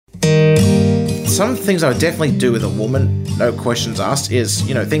some things I would definitely do with a woman, no questions asked, is,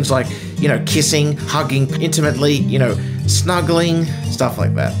 things like, kissing, hugging intimately, snuggling, stuff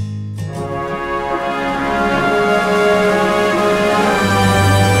like that.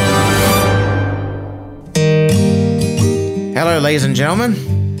 Hello, ladies and gentlemen.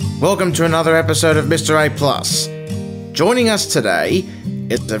 Welcome to another episode of Mr. A+. Joining us today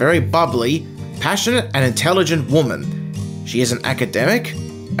is a very bubbly, passionate and intelligent woman. She is an academic,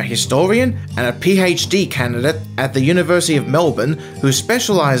 a historian and a PhD candidate at the University of Melbourne who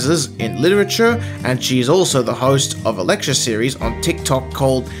specialises in literature, and she is also the host of a lecture series on TikTok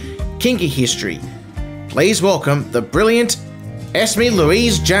called Kinky History. Please welcome the brilliant Esme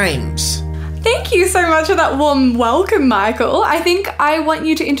Louise James. Thank you so much for that warm welcome, Michael. I think I want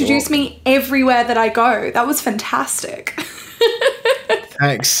you to introduce me everywhere that I go. That was fantastic.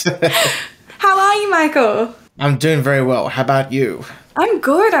 Thanks. How are you, Michael? I'm doing very well. How about you? I'm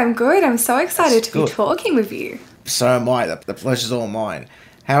good. I'm so excited to be talking with you. So am I. The pleasure's all mine.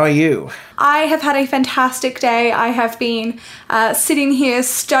 How are you? I have had a fantastic day. I have been sitting here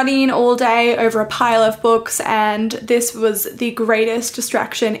studying all day over a pile of books, and this was the greatest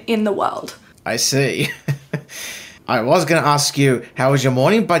distraction in the world. I see. I was going to ask you, how was your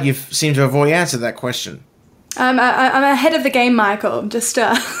morning? But you seem to have already answered that question. I'm ahead of the game, Michael. Just.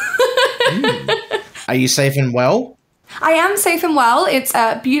 Are you safe and well? I am safe and well. It's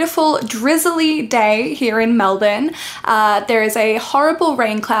a beautiful, drizzly day here in Melbourne. There is a horrible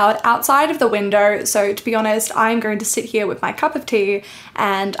rain cloud outside of the window, so to be honest, I'm going to sit here with my cup of tea,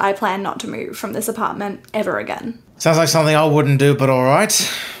 and I plan not to move from this apartment ever again. Sounds like something I wouldn't do, but all right.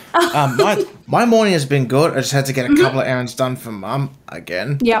 My morning has been good. I just had to get a couple of errands done for Mum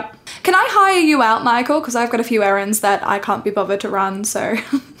again. Yep. Can I hire you out, Michael? Because I've got a few errands that I can't be bothered to run, so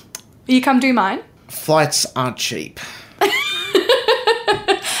you come do mine? Flights aren't cheap.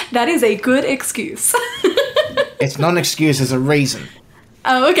 That is a good excuse. It's not an excuse, it's a reason.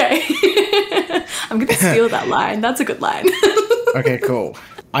 Oh, okay. I'm going to steal that line. That's a good line. Okay, cool.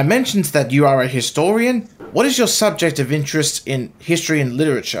 I mentioned that you are a historian. What is your subject of interest in history and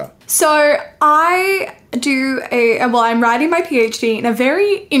literature? So I'm writing my PhD in a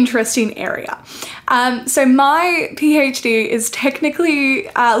very interesting area. So my PhD is technically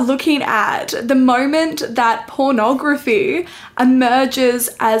looking at the moment that pornography emerges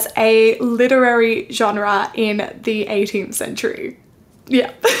as a literary genre in the 18th century.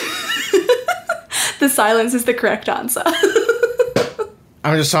 Yeah. The silence is the correct answer.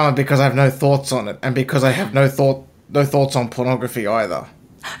 I'm just silent because I have no thoughts on it, and because I have no thoughts on pornography either.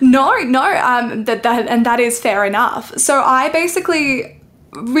 No, that is fair enough. So I basically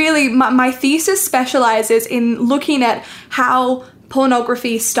really, my thesis specializes in looking at how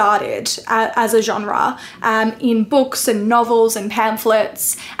pornography started as a genre in books and novels and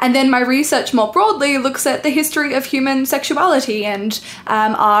pamphlets. And then my research more broadly looks at the history of human sexuality and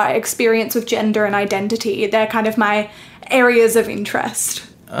our experience with gender and identity. They're kind of my areas of interest.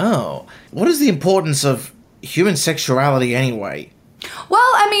 Oh, what is the importance of human sexuality anyway? Well,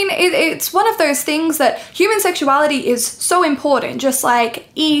 I mean, it's one of those things that human sexuality is so important, just like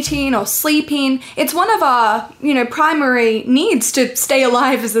eating or sleeping. It's one of our, primary needs to stay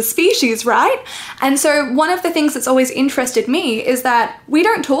alive as a species, right? And so one of the things that's always interested me is that we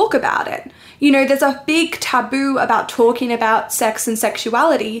don't talk about it. There's a big taboo about talking about sex and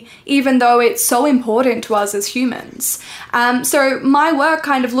sexuality, even though it's so important to us as humans. So my work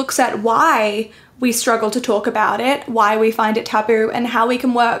kind of looks at why we struggle to talk about it, why we find it taboo, and how we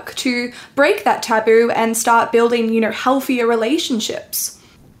can work to break that taboo and start building, healthier relationships.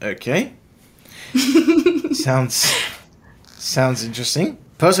 Okay. Sounds interesting.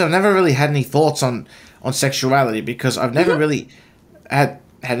 Personally, I've never really had any thoughts on sexuality because I've never really had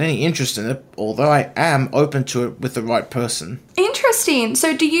any interest in it, although I am open to it with the right person. Interesting.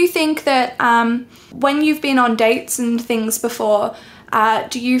 So do you think that when you've been on dates and things before,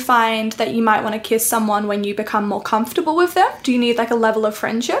 do you find that you might want to kiss someone when you become more comfortable with them? Do you need like a level of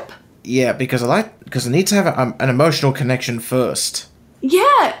friendship? Yeah, because I need to have an emotional connection first.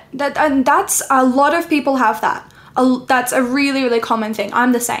 Yeah, that's a lot of people have that. That's a really, really common thing.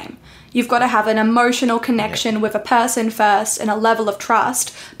 I'm the same. You've got to have an emotional connection with a person first and a level of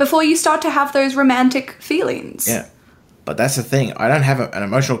trust before you start to have those romantic feelings. Yeah, but that's the thing. I don't have an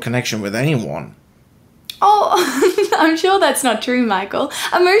emotional connection with anyone. Oh, I'm sure that's not true, Michael.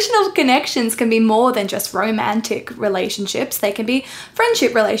 Emotional connections can be more than just romantic relationships. They can be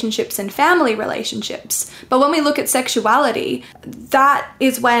friendship relationships and family relationships. But when we look at sexuality, that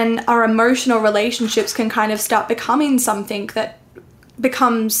is when our emotional relationships can kind of start becoming something that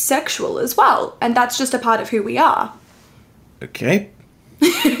becomes sexual as well. And that's just a part of who we are. Okay.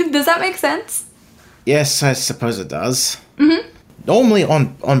 Does that make sense? Yes, I suppose it does. Mm-hmm. Normally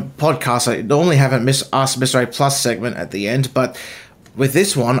on podcasts, I normally have a Ask Mr. A Plus segment at the end, but with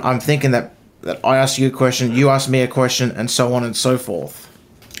this one, I'm thinking that I ask you a question, you ask me a question, and so on and so forth.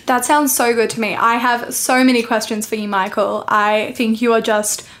 That sounds so good to me. I have so many questions for you, Michael. I think you are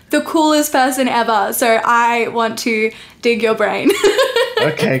just the coolest person ever, so I want to dig your brain.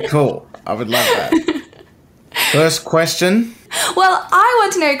 Okay, cool. I would love that. First question. Well, I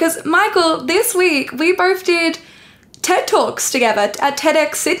want to know, because, Michael, this week we both did TED Talks together at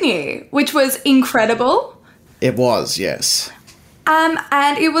TEDx Sydney, which was incredible. It was, yes.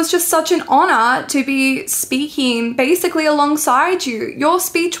 And it was just such an honour to be speaking basically alongside you. Your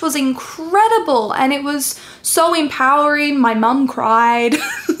speech was incredible and it was so empowering. My mum cried.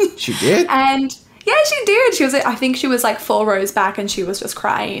 She did? And yeah, she did. She was, I think she was like 4 rows back and she was just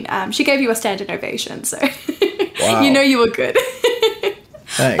crying. She gave you a standing ovation, so wow. You know you were good.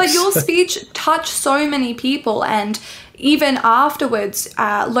 Thanks. But your speech touched so many people, and even afterwards,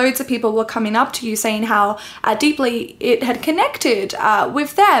 loads of people were coming up to you saying how deeply it had connected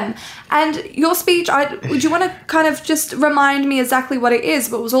with them. And your speech, would you want to kind of just remind me exactly what it is?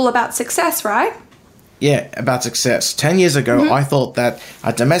 But it was all about success, right? Yeah, about success. 10 years ago, I thought that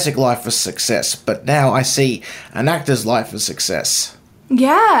a domestic life was success, but now I see an actor's life as success.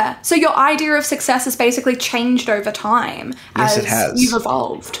 Yeah. So your idea of success has basically changed over time Yes, as it has. you've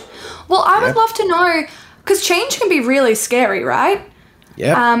evolved. Well, I would love to know, because change can be really scary, right?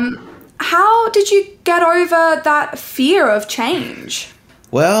 Yeah. How did you get over that fear of change?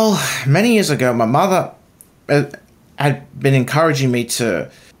 Well, many years ago, my mother had been encouraging me to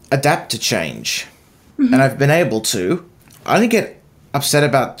adapt to change, and I've been able to. I only get upset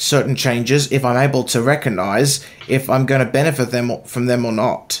about certain changes if I'm able to recognize if I'm going to benefit from them or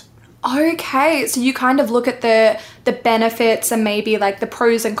not. Okay, so you kind of look at the benefits and maybe like the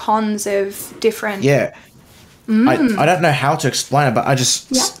pros and cons of different... Yeah. I don't know how to explain it, but I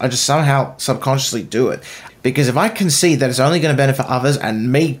just somehow subconsciously do it. Because if I can see that it's only going to benefit others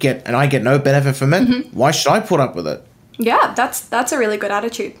and I get no benefit from it, why should I put up with it? Yeah, that's a really good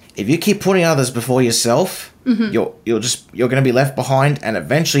attitude. If you keep putting others before yourself, you're going to be left behind and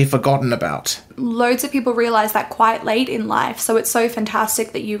eventually forgotten about. Loads of people realize that quite late in life, so it's so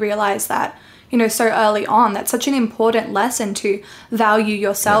fantastic that you realize that, so early on. That's such an important lesson, to value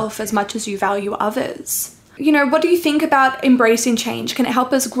yourself as much as you value others. What do you think about embracing change? Can it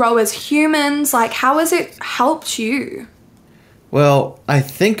help us grow as humans? Like, how has it helped you? Well, I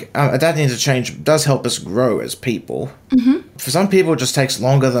think adapting to change does help us grow as people. For some people, it just takes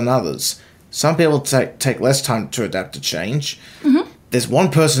longer than others. Some people take less time to adapt to change. There's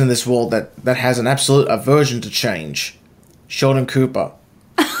one person in this world that has an absolute aversion to change. Sheldon Cooper.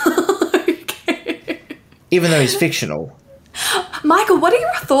 Okay. Even though he's fictional. Michael, what are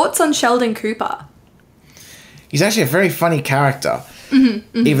your thoughts on Sheldon Cooper? He's actually a very funny character.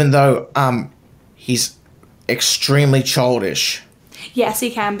 Even though he's extremely childish. Yes,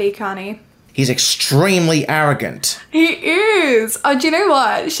 he can be, can't he? He's extremely arrogant. He is. Oh, do you know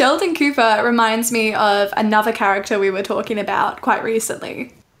what? Sheldon Cooper reminds me of another character we were talking about quite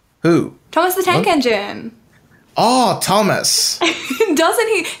recently. Who? Thomas the Tank Engine. Oh, Thomas. Doesn't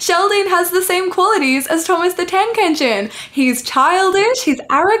he? Sheldon has the same qualities as Thomas the Tank Engine. He's childish, he's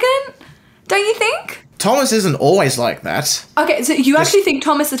arrogant. Don't you think? Thomas isn't always like that. Okay, so you actually think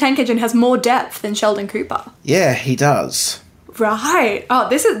Thomas the Tank Engine has more depth than Sheldon Cooper? Yeah, he does. Right. Oh,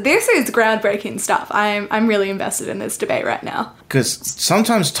 this is groundbreaking stuff. I'm really invested in this debate right now. Because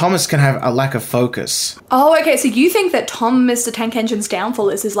sometimes Thomas can have a lack of focus. Oh, okay, so you think that Thomas the Tank Engine's downfall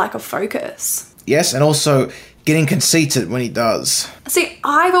is his lack of focus? Yes, and also getting conceited when he does. See,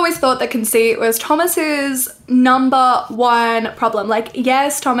 I've always thought that conceit was Thomas's number one problem. Like,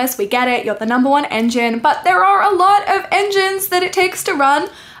 yes, Thomas, we get it, you're the number one engine, but there are a lot of engines that it takes to run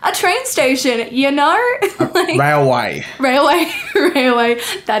a train station, like, Railway. Railway,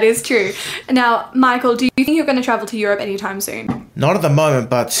 that is true. Now, Michael, do you think you're going to travel to Europe anytime soon? Not at the moment,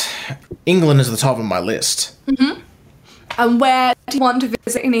 but England is at the top of my list. And where do you want to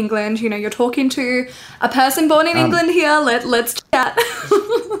visit in England? You're talking to a person born in England here. Let's chat.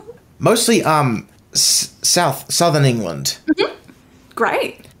 Mostly southern England.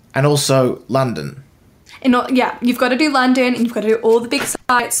 Great. And also London. You've got to do London, and you've got to do all the big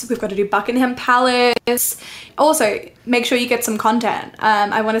sites. We've got to do Buckingham Palace. Also, make sure you get some content.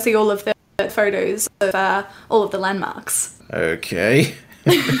 I want to see all of the photos of all of the landmarks. Okay.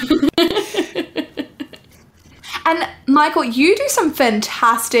 And Michael, you do some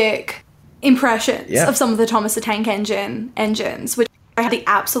fantastic impressions of some of the Thomas the Tank Engine engines, which I had the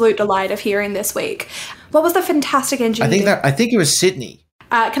absolute delight of hearing this week. What was the fantastic engine? I think it was Sydney.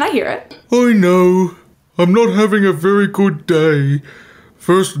 Can I hear it? I know. I'm not having a very good day.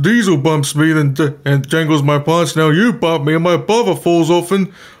 First Diesel bumps me and jangles my parts. Now you bump me and my bother falls off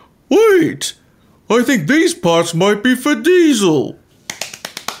and... Wait! I think these parts might be for Diesel.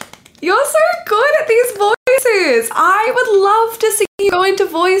 You're so good at these voices. I would love to see you go into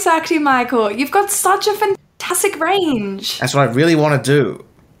voice acting, Michael. You've got such a fantastic range. That's what I really want to do.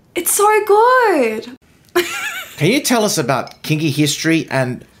 It's so good. Can you tell us about kinky history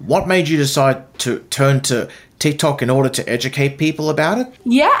and what made you decide to turn to TikTok in order to educate people about it?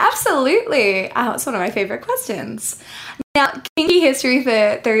 Yeah, absolutely. It's one of my favorite questions. Now, Kinky History,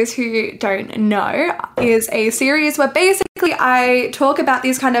 for those who don't know, is a series where basically I talk about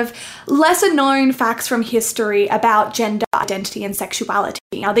these kind of lesser known facts from history about gender identity and sexuality.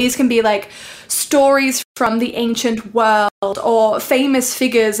 Now, these can be like stories from the ancient world or famous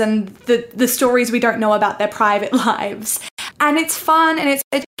figures and the stories we don't know about their private lives. And it's fun and it's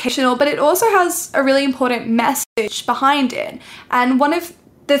educational, but it also has a really important message behind it. And one of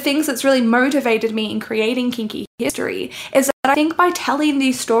the things that's really motivated me in creating Kinky History is that I think by telling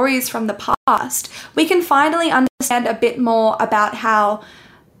these stories from the past, we can finally understand a bit more about how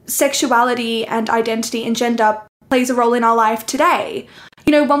sexuality and identity and gender plays a role in our life today.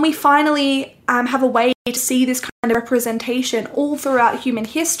 You know, when we finally have a way to see this kind of representation all throughout human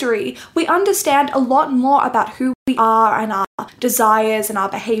history, we understand a lot more about who we are and our desires and our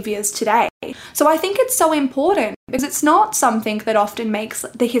behaviors today. So I think it's so important because it's not something that often makes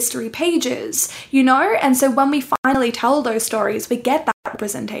the history pages, you know? And so when we finally tell those stories, we get that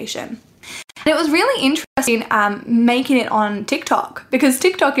representation. And it was really interesting making it on TikTok because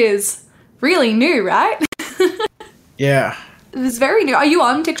TikTok is really new, right? Yeah. It was very new. Are you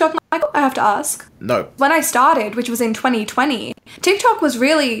on TikTok, Michael? I have to ask. No. When I started, which was in 2020, TikTok was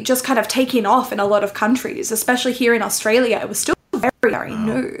really just kind of taking off in a lot of countries, especially here in Australia. It was still very, very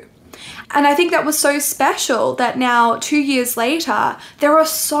new. And I think that was so special that now, 2 years later, there are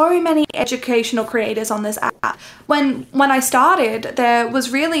so many educational creators on this app. When I started, there was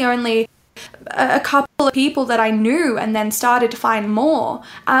really only a couple of people that I knew and then started to find more.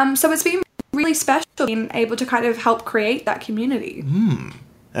 So it's been really special being able to kind of help create that community.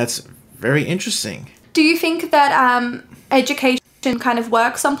 That's very interesting. Do you think that education kind of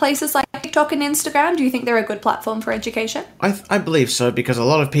works on places like TikTok and Instagram? Do you think they're a good platform for education? I believe so because a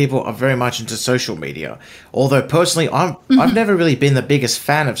lot of people are very much into social media. Although personally, I've never really been the biggest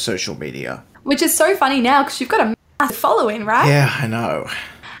fan of social media. Which is so funny now because you've got a massive following, right? Yeah, I know.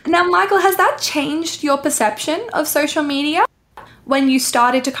 Now, Michael, has that changed your perception of social media? When you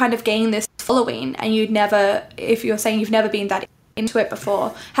started to kind of gain this following and if you're saying you've never been that into it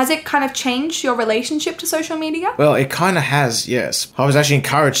before, has it kind of changed your relationship to social media? Well, it kind of has, yes. I was actually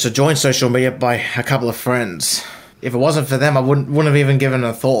encouraged to join social media by a couple of friends. If it wasn't for them, I wouldn't have even given it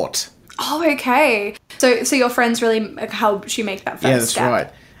a thought. Oh, okay. So your friends really helped you make that first step. Yeah, that's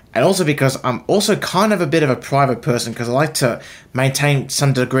right. And also because I'm also kind of a bit of a private person because I like to maintain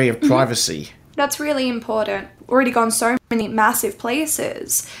some degree of privacy. That's really important. Already gone so many massive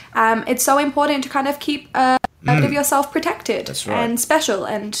places. It's so important to kind of keep a bit of yourself protected. That's right. And special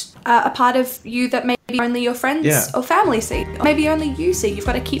and a part of you that maybe only your friends or family see. Or maybe only you see. You've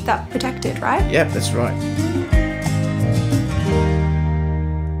got to keep that protected, right? Yep, that's right.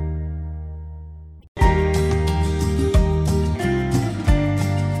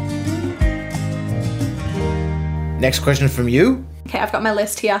 Next question from you. Okay, I've got my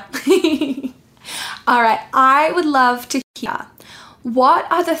list here. All right, I would love to hear, what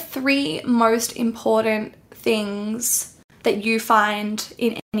are the 3 most important things that you find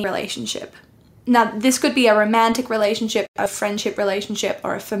in any relationship? Now, this could be a romantic relationship, a friendship relationship,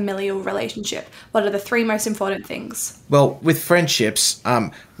 or a familial relationship. What are the 3 most important things? Well, with friendships,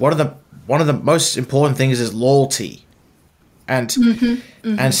 one of the most important things is loyalty, and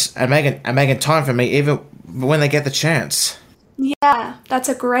making time for me even when they get the chance. Yeah, that's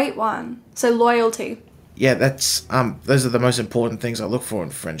a great one. So loyalty. Yeah, that's those are the most important things I look for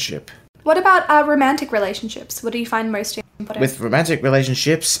in friendship. What about romantic relationships? What do you find most important? With romantic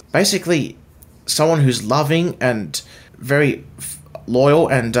relationships, basically someone who's loving and very loyal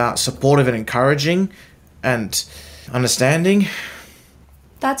and supportive and encouraging and understanding.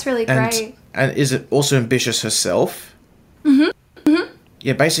 That's really great. And is it also ambitious herself?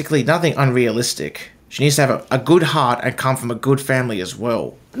 Yeah, basically nothing unrealistic. She needs to have a good heart and come from a good family as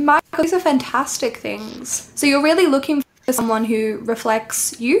well. Michael, these are fantastic things. So you're really looking for someone who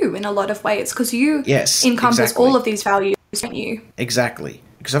reflects you in a lot of ways because you encompass all of these values, don't you? Exactly.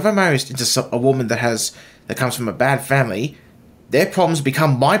 Because if I marry into a woman that comes from a bad family, their problems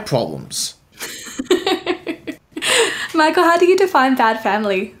become my problems. Michael, how do you define bad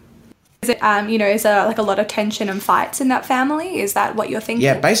family? Is it, is there like a lot of tension and fights in that family? Is that what you're thinking?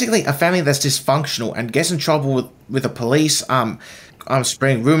 Yeah, basically a family that's dysfunctional and gets in trouble with the police,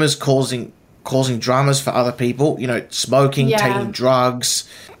 spreading rumors, causing dramas for other people, smoking, taking drugs,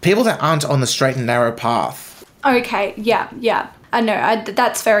 people that aren't on the straight and narrow path. Okay, yeah. I know,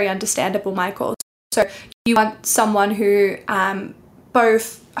 that's very understandable, Michael. So you want someone who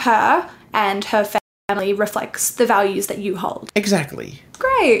both her and her family reflects the values that you hold. Exactly.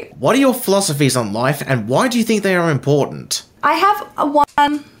 Great. What are your philosophies on life and why do you think they are important? I have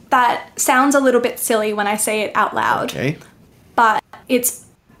one that sounds a little bit silly when I say it out loud. Okay. But it's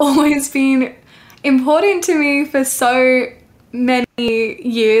always been important to me for so many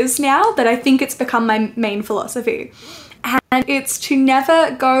years now that I think it's become my main philosophy. And it's to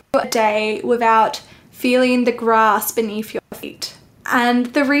never go a day without feeling the grass beneath your feet. And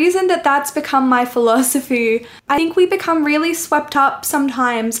the reason that that's become my philosophy, I think we become really swept up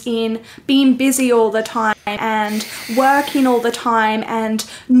sometimes in being busy all the time and working all the time and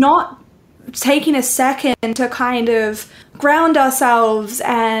not taking a second to kind of ground ourselves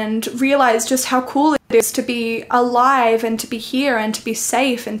and realize just how cool it is to be alive and to be here and to be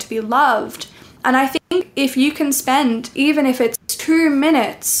safe and to be loved. And I think if you can spend, even if it's 2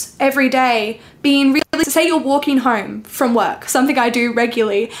 minutes every day, being really, say you're walking home from work, something I do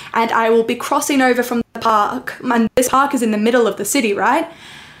regularly, and I will be crossing over from the park, and this park is in the middle of the city, right?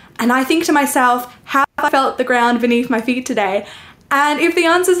 And I think to myself, have I felt the ground beneath my feet today? And if the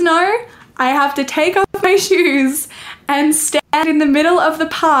answer's no, I have to take off my shoes and stand in the middle of the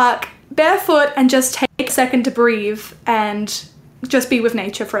park barefoot and just take a second to breathe and just be with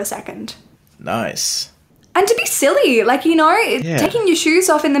nature for a second. Nice. And to be silly, taking your shoes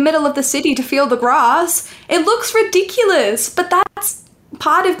off in the middle of the city to feel the grass, it looks ridiculous, but that's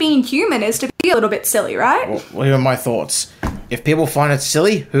part of being human, is to be a little bit silly, right? Well, here are my thoughts. If people find it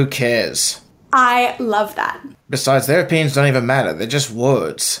silly, who cares? I love that. Besides, their opinions don't even matter. They're just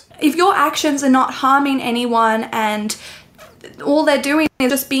words. If your actions are not harming anyone and all they're doing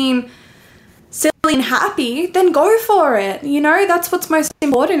is just being silly and happy, then go for it. That's what's most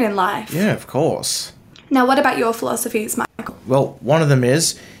important in life. Yeah, of course. Now, what about your philosophies, Michael? Well, one of them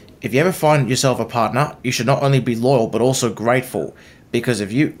is, if you ever find yourself a partner, you should not only be loyal, but also grateful. Because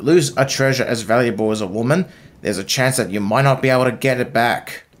if you lose a treasure as valuable as a woman, there's a chance that you might not be able to get it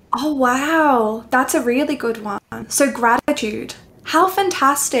back. Oh, wow. That's a really good one. So gratitude. How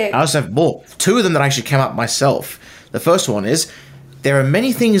fantastic. I also have two of them that actually came up myself. The first one is, there are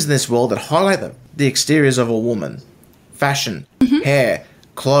many things in this world that highlight the exteriors of a woman. Fashion, hair,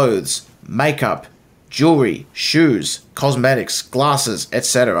 clothes, makeup, jewelry, shoes, cosmetics, glasses,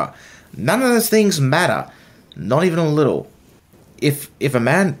 etc. None of those things matter, not even a little. If a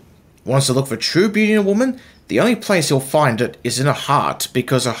man wants to look for true beauty in a woman, the only place he'll find it is in her heart,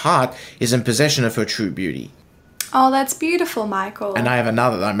 because her heart is in possession of her true beauty. Oh, that's beautiful, Michael. And I have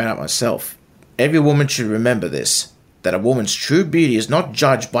another that I made up myself. Every woman should remember this, that a woman's true beauty is not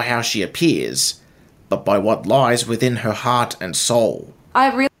judged by how she appears, but by what lies within her heart and soul.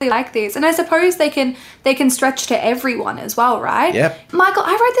 I really like these, and I suppose they can stretch to everyone as well, right? Yep. Michael,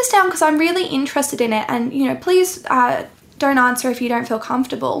 I wrote this down because I'm really interested in it, and please don't answer if you don't feel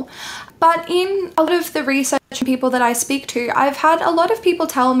comfortable. But in a lot of the research and people that I speak to, I've had a lot of people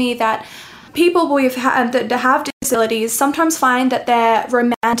tell me that people that have disabilities sometimes find that their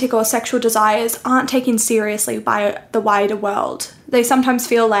romantic or sexual desires aren't taken seriously by the wider world. They sometimes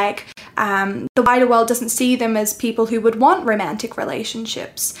feel like the wider world doesn't see them as people who would want romantic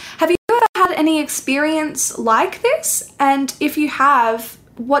relationships. Have you ever had any experience like this? And if you have,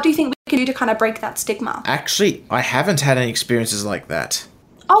 what do you think we can do to kind of break that stigma? Actually, I haven't had any experiences like that.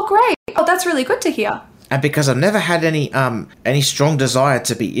 Oh, great. Oh, that's really good to hear. And because I've never had any strong desire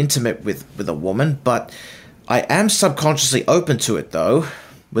to be intimate with a woman, but I am subconsciously open to it, though,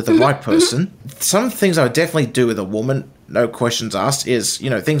 with the right person. Some things I would definitely do with a woman, no questions asked, is,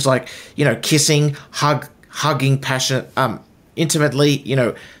 things like, kissing, hugging, passionate, intimately,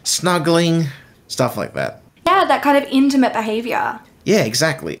 snuggling, stuff like that. Yeah, that kind of intimate behavior. Yeah,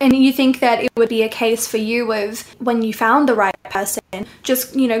 exactly. And you think that it would be a case for you of, when you found the right person,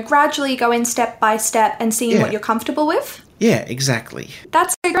 just, gradually going step by step and seeing what you're comfortable with? Yeah, exactly.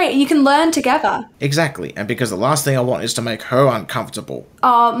 That's so great. You can learn together. Exactly. And because the last thing I want is to make her uncomfortable.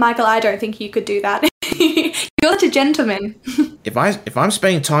 Oh, Michael, I don't think you could do that. You're such a gentleman. If I'm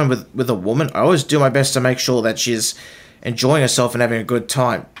spending time with a woman, I always do my best to make sure that she's enjoying herself and having a good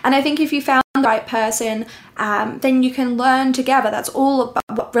time. And I think if you found the right person, then you can learn together. That's all about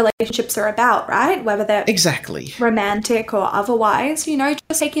what relationships are about, right? Whether they're Exactly. romantic or otherwise,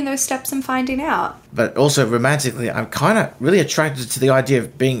 just taking those steps and finding out. But also romantically, I'm kind of really attracted to the idea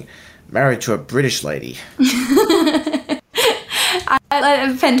of being married to a British lady.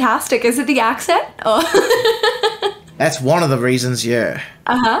 Fantastic. Is it the accent? Or That's one of the reasons, yeah.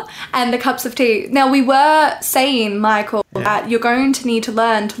 And the cups of tea. Now, we were saying, Michael, that you're going to need to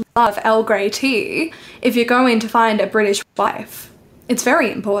learn to love Earl Grey tea if you're going to find a British wife. It's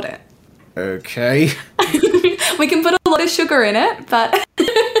very important. Okay. We can put a lot of sugar in it, but...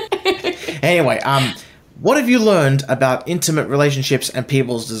 Anyway, what have you learned about intimate relationships and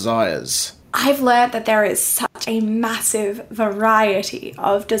people's desires? I've learned that there is such a massive variety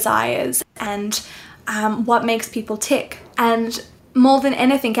of desires and what makes people tick. And more than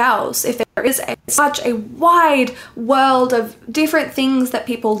anything else, if there is such a wide world of different things that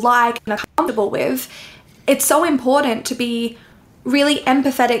people like and are comfortable with, it's so important to be really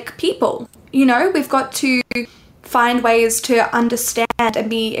empathetic people. We've got to find ways to understand and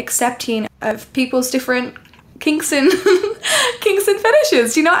be accepting of people's different kinks and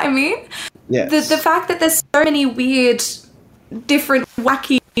fetishes. Do you know what I mean? Yes. The fact that there's so many weird, different,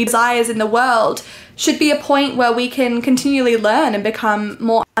 wacky desires in the world should be a point where we can continually learn and become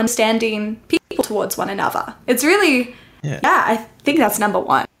more understanding people towards one another. It's really, I think that's number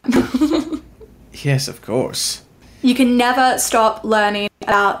one. Yes, of course. You can never stop learning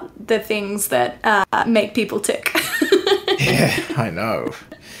about the things that make people tick. Yeah, I know.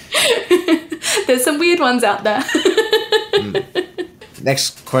 There's some weird ones out there.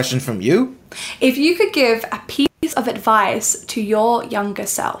 Next question from you. If you could give a piece of advice to your younger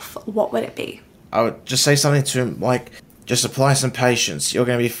self, what would it be? I would just say something to him like, just apply some patience. You're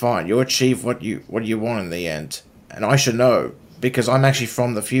going to be fine. You'll achieve what you want in the end. And I should know, because I'm actually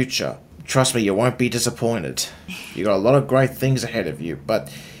from the future. Trust me, you won't be disappointed. You got a lot of great things ahead of you,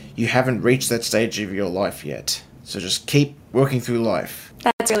 but you haven't reached that stage of your life yet. So just keep working through life.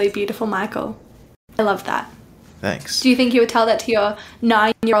 That's really beautiful, Michael. I love that. Thanks. Do you think you would tell that to your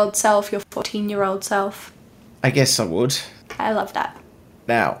 9-year-old self, your 14-year-old self? I guess I would. I love that.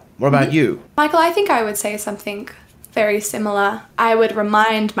 Now, what about you? Michael, I think I would say something very similar. I would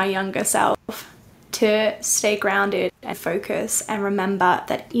remind my younger self to stay grounded and focus and remember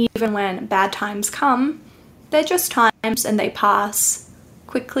that even when bad times come, they're just times and they pass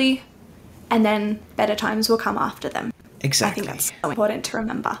quickly, and then better times will come after them. Exactly. I think that's so important to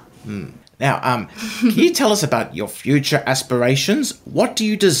remember. Now, can you tell us about your future aspirations? What do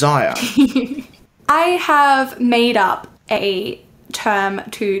you desire? I have made up a term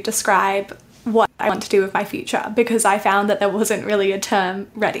to describe what I want to do with my future because I found that there wasn't really a term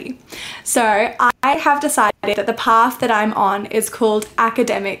ready. So I have decided that the path that I'm on is called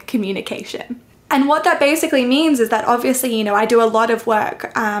academic communication. And what that basically means is that obviously, I do a lot of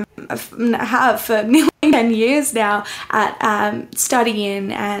work, I have for nearly 10 years now at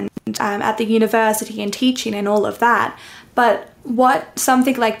studying and at the university and teaching and all of that. But what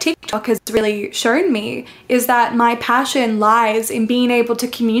something like TikTok has really shown me is that my passion lies in being able to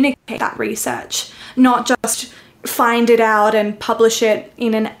communicate that research, not just find it out and publish it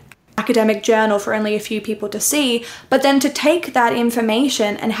in an academic journal for only a few people to see, but then to take that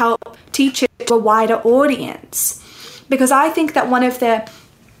information and help teach it to a wider audience. Because I think that one of the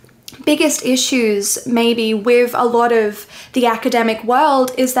biggest issues maybe with a lot of the academic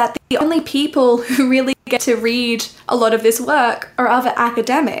world is that the only people who really get to read a lot of this work are other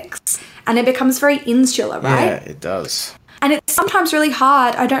academics, and it becomes very insular, right? Yeah, it does. And it's sometimes really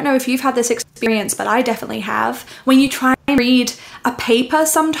hard. I don't know if you've had this experience, but I definitely have. When you try and read a paper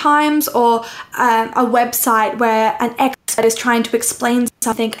sometimes or a website where an expert is trying to explain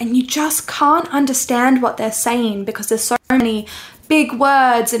something and you just can't understand what they're saying because there's so many big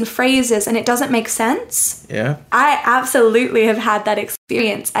words and phrases and it doesn't make sense. Yeah. I absolutely have had that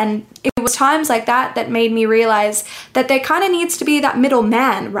experience, and it was times like that that made me realize that there kind of needs to be that middle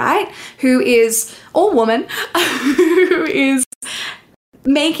man, right? Who is, or woman, who is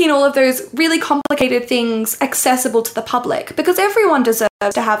making all of those really complicated things accessible to the public, because everyone deserves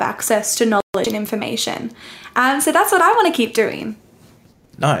to have access to knowledge and information. And so that's what I want to keep doing.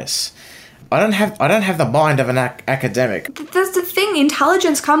 Nice. I don't have the mind of an academic. That's the thing,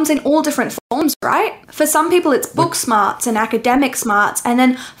 intelligence comes in all different forms, right? For some people it's book smarts and academic smarts, and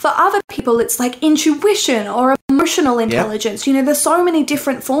then for other people it's like intuition or emotional intelligence. Yep. There's so many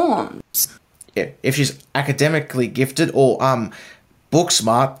different forms. Yeah, if she's academically gifted or book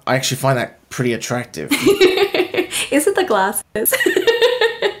smart, I actually find that pretty attractive. Is it the glasses?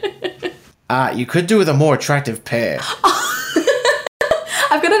 You could do with a more attractive pair.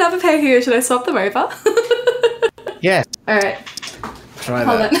 I've got another pair here. Should I swap them over? Yes. All right. Try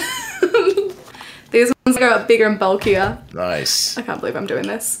Hold that. on. These ones are bigger and bulkier. Nice. I can't believe I'm doing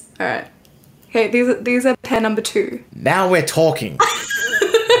this. All right. Okay, these are pair number 2. Now we're talking.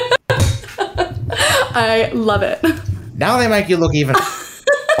 I love it. Now they make you look even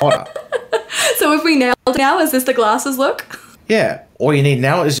hotter. So if we nailed it now, is this the glasses look? Yeah. All you need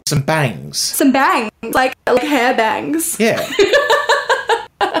now is some bangs. Some bangs, like hair bangs. Yeah.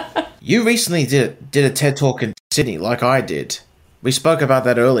 You recently did a TED Talk in Sydney, like I did. We spoke about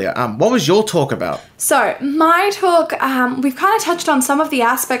that earlier. What was your talk about? So my talk, we've kind of touched on some of the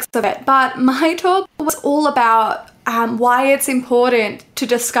aspects of it, but my talk was all about why it's important to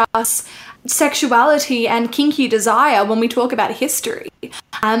discuss sexuality and kinky desire when we talk about history.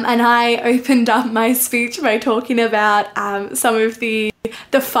 And I opened up my speech by talking about some of the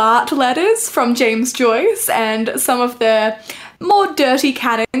fart letters from James Joyce and some of the more dirty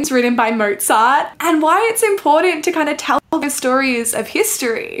canons written by Mozart, and why it's important to kind of tell the stories of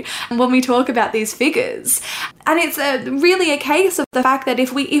history when we talk about these figures. And it's really a case of the fact that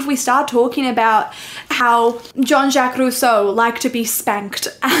if we start talking about how Jean-Jacques Rousseau liked to be spanked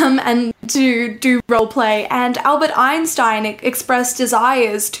and to do role play, and Albert Einstein expressed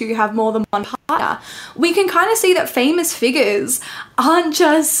desires to have more than one partner, we can kind of see that famous figures aren't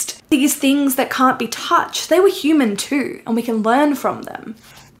just these things that can't be touched. They were human too, and we can learn from them.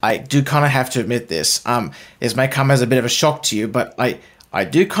 I do kind of have to admit this. This may come as a bit of a shock to you, but I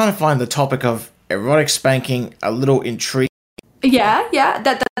do kind of find the topic of erotic spanking a little intriguing. Yeah,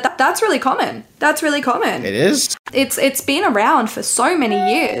 that's really common. That's really common. It is? It's been around for so many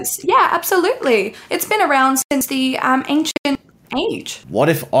years. Yeah, absolutely. It's been around since the ancient age. What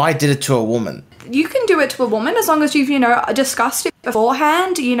if I did it to a woman? You can do it to a woman as long as you've, discussed it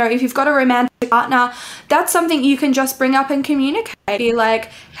beforehand. If you've got a romantic partner, that's something you can just bring up and communicate. Be like,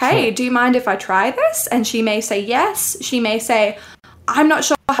 hey, do you mind if I try this? And she may say yes. She may say, I'm not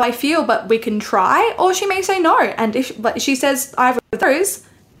sure how I feel, but we can try. Or she may say no. And if she says either of those,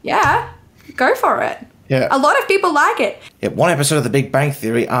 yeah, go for it. Yeah. A lot of people like it. Yeah, one episode of The Big Bang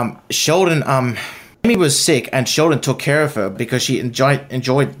Theory, Sheldon, Amy was sick and Sheldon took care of her because she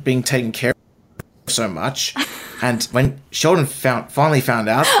enjoyed being taken care of so much. And when Sheldon finally found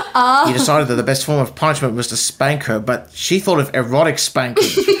out, he decided that the best form of punishment was to spank her, but she thought of erotic spanking.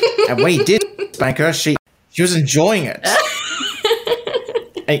 And when he did spank her, she was enjoying it.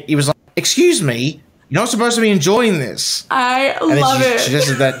 And he was like, excuse me, you're not supposed to be enjoying this. I and love then she it.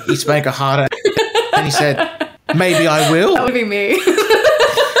 suggested that he spank her harder. And he said, maybe I will. That would be me.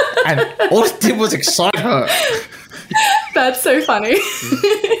 And all it did was excite her. That's so funny.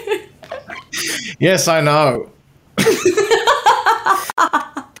 Yes, I know.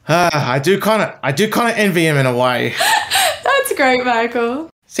 I do kind of envy him in a way. That's great, Michael.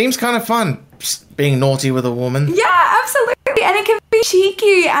 Seems kind of fun being naughty with a woman. Yeah, absolutely. And it can be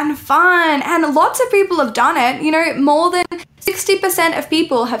cheeky and fun. And lots of people have done it. More than 60% of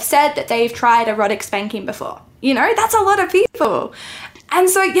people have said that they've tried erotic spanking before. That's a lot of people. And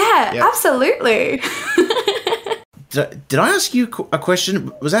so, yeah. Absolutely. Did I ask you a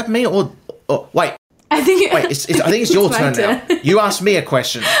question? Was that me or wait? I think it's your turn now. You asked me a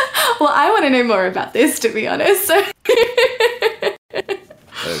question. Well, I want to know more about this, to be honest.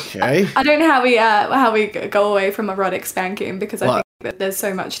 Okay. I don't know how we go away from erotic spanking because I think that there's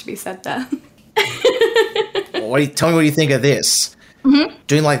so much to be said there. Tell me what you think of this. Mm-hmm.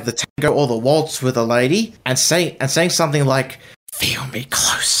 Doing like the tango or the waltz with a lady and saying something like, "Feel me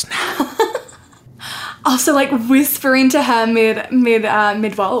close now." Also, like whispering to her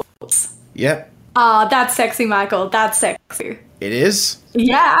mid waltz. Yep. Oh, that's sexy, Michael. That's sexy. It is?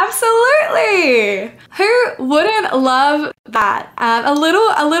 Yeah, absolutely. Who wouldn't love that? A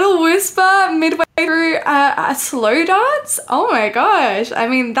little whisper midway through a slow dance? Oh my gosh. I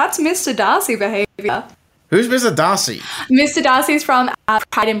mean, that's Mr. Darcy behavior. Who's Mr. Darcy? Mr. Darcy's from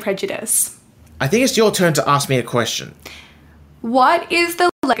Pride and Prejudice. I think it's your turn to ask me a question. What is the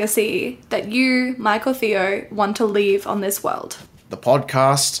legacy that you, Michael Theo, want to leave on this world? The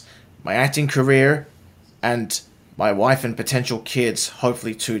podcast, my acting career, and my wife and potential kids,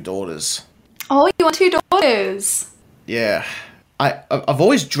 hopefully 2 daughters. Oh, you want 2 daughters? Yeah. I've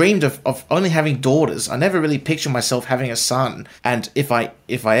always dreamed of only having daughters. I never really pictured myself having a son. And if I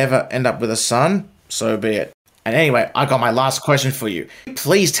ever end up with a son, so be it. And anyway, I got my last question for you.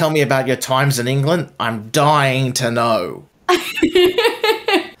 Please tell me about your times in England. I'm dying to know.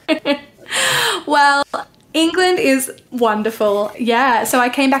 Well, England is wonderful. Yeah, so I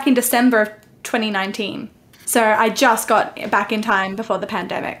came back in December of 2019. So I just got back in time before the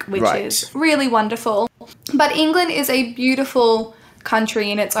pandemic, which Right. is really wonderful. But England is a beautiful country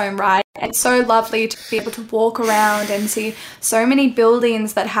in its own right. It's so lovely to be able to walk around and see so many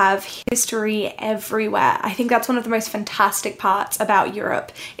buildings that have history everywhere. I think that's one of the most fantastic parts about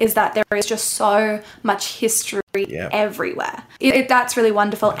Europe, is that there is just so much history everywhere. That's really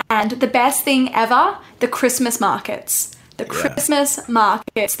wonderful. And the best thing ever, the Christmas markets. The Christmas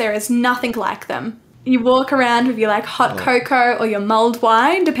markets, there is nothing like them. You walk around with your like hot cocoa or your mulled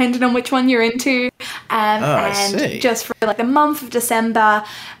wine, depending on which one you're into. I see. Just for like the month of December,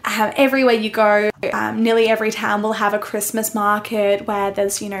 everywhere you go, nearly every town will have a Christmas market where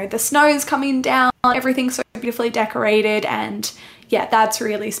there's, you know, the snow's coming down, everything's so beautifully decorated, and yeah, that's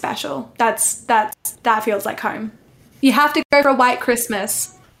really special. That feels like home. You have to go for a white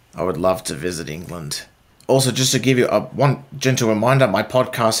Christmas. I would love to visit England. Also, just to give you one gentle reminder, my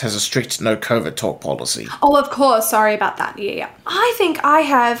podcast has a strict no COVID talk policy. Oh, of course. Sorry about that. Yeah. I think I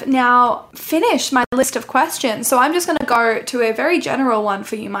have now finished my list of questions. So I'm just going to go to a very general one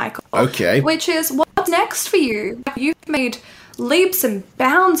for you, Michael. Okay. Which is, what's next for you? You've made leaps and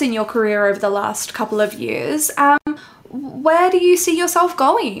bounds in your career over the last couple of years. Where do you see yourself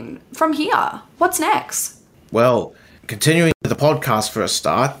going from here? What's next? Well, continuing with the podcast for a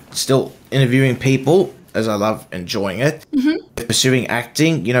start, still interviewing people, as I love enjoying it. Mm-hmm. Pursuing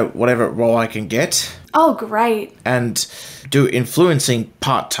acting, you know, whatever role I can get. Oh, great. And do influencing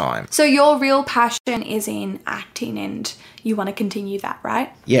part-time. So your real passion is in acting and you want to continue that,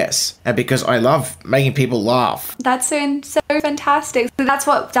 right? Yes, and because I love making people laugh. That's so fantastic. So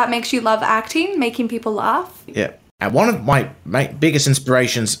that makes you love acting, making people laugh? Yeah. And one of my biggest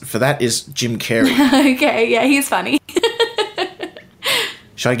inspirations for that is Jim Carrey. Okay, yeah, he's funny.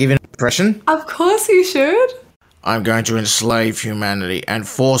 Should I give you an impression? Of course you should. I'm going to enslave humanity and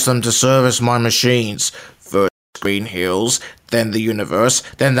force them to service my machines. First Green Hills, then the universe,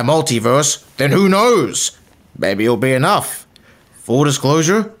 then the multiverse, then who knows? Maybe it'll be enough. Full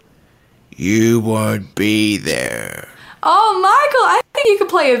disclosure, you won't be there. Oh, Michael, I think you could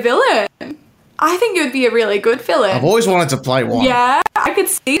play a villain. I think you would be a really good villain. I've always wanted to play one. Yeah, I could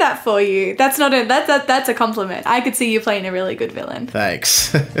see that for you. That's a compliment. I could see you playing a really good villain.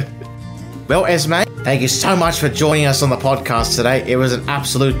 Thanks. Well, Esme, thank you so much for joining us on the podcast today. It was an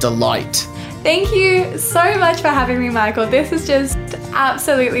absolute delight. Thank you so much for having me, Michael. This has just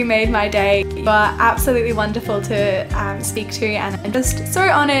absolutely made my day. You are absolutely wonderful to speak to, and I'm just so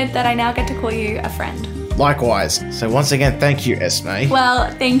honoured that I now get to call you a friend. Likewise. So once again, thank you, Esme.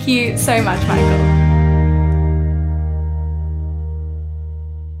 Well, thank you so much, Michael.